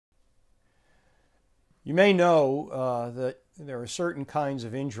You may know that there are certain kinds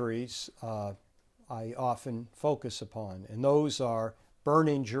of injuries I often focus upon, and those are burn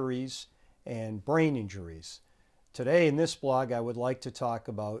injuries and brain injuries. Today in this blog, I would like to talk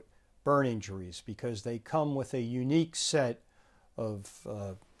about burn injuries because they come with a unique set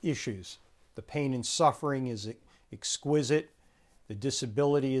of issues. The pain and suffering is exquisite, the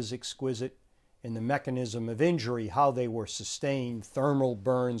disability is exquisite, and the mechanism of injury, how they were sustained, thermal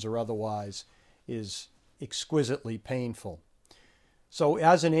burns or otherwise, is exquisitely painful. So,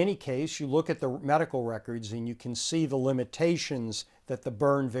 as in any case, you look at the medical records and you can see the limitations that the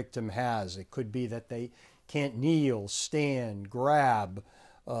burn victim has. It could be that they can't kneel, stand, grab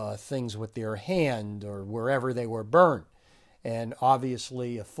things with their hand or wherever they were burned. And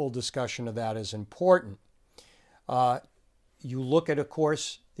obviously, a full discussion of that is important. You look at, of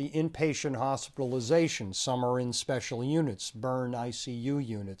course, the inpatient hospitalization. Some are in special units, burn ICU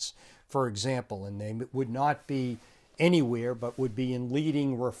units, for example, and they would not be anywhere but would be in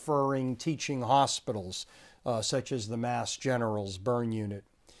leading, referring, teaching hospitals, such as the Mass General's burn unit.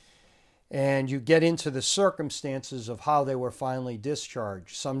 And you get into the circumstances of how they were finally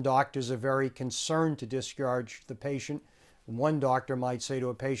discharged. Some doctors are very concerned to discharge the patient. One doctor might say to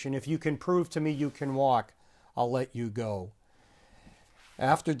a patient, if you can prove to me you can walk, I'll let you go.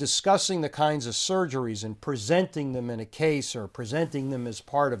 After discussing the kinds of surgeries and presenting them in a case or presenting them as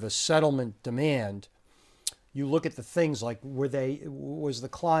part of a settlement demand, you look at the things like was the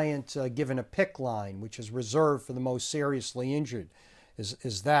client given a PICC line, which is reserved for the most seriously injured?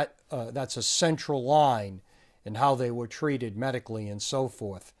 That's a central line in how they were treated medically and so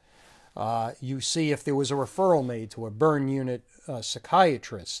forth. You see if there was a referral made to a burn unit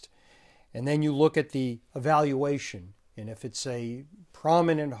psychiatrist, and then you look at the evaluation. And if it's a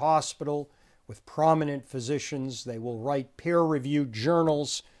prominent hospital with prominent physicians, they will write peer-reviewed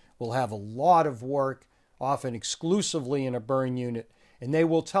journals, will have a lot of work, often exclusively in a burn unit, and they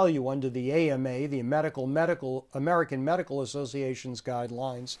will tell you under the AMA, the American Medical Association's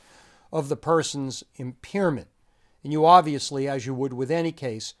guidelines, of the person's impairment. And you obviously, as you would with any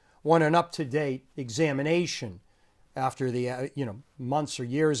case, want an up-to-date examination after the months or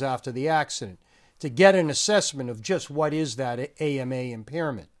years after the accident, to get an assessment of just what is that AMA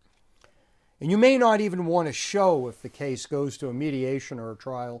impairment. And you may not even want to show, if the case goes to a mediation or a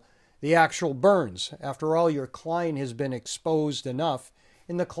trial, the actual burns. After all, your client has been exposed enough,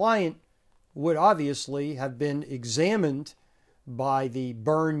 and the client would obviously have been examined by the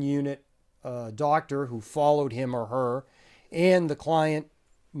burn unit doctor who followed him or her, and the client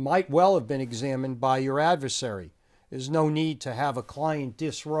might well have been examined by your adversary. There's no need to have a client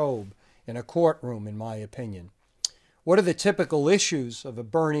disrobe in a courtroom, in my opinion. What are the typical issues of a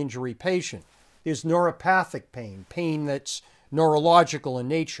burn injury patient? There's neuropathic pain, pain that's neurological in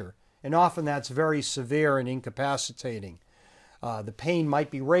nature, and often that's very severe and incapacitating. The pain might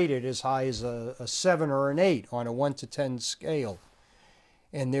be rated as high as a 7 or an 8 on a 1 to 10 scale.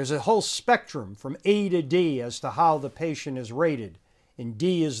 And there's a whole spectrum from A to D as to how the patient is rated. And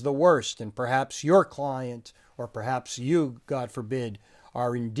D is the worst, and perhaps your client, or perhaps you, God forbid,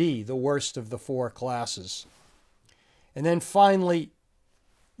 are in D, the worst of the 4 classes. And then finally,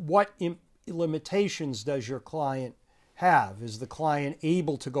 what limitations does your client have? Is the client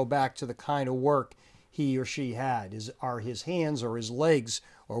able to go back to the kind of work he or she had? Are his hands or his legs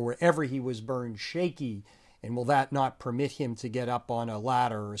or wherever he was burned shaky? And will that not permit him to get up on a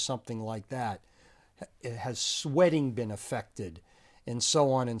ladder or something like that? Has sweating been affected? And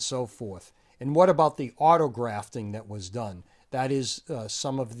so on and so forth. And what about the autografting that was done? That is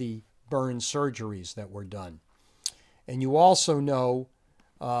some of the burn surgeries that were done. And you also know,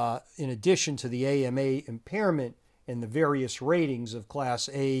 in addition to the AMA impairment and the various ratings of class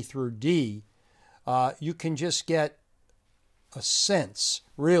A through D, you can just get a sense,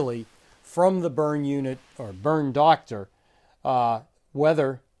 really, from the burn unit or burn doctor,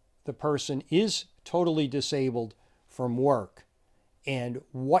 whether the person is totally disabled from work and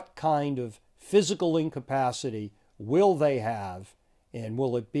what kind of physical incapacity will they have, and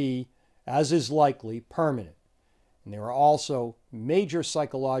will it be, as is likely, permanent? And there are also major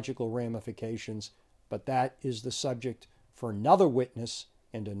psychological ramifications, but that is the subject for another witness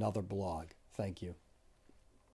and another blog. Thank you.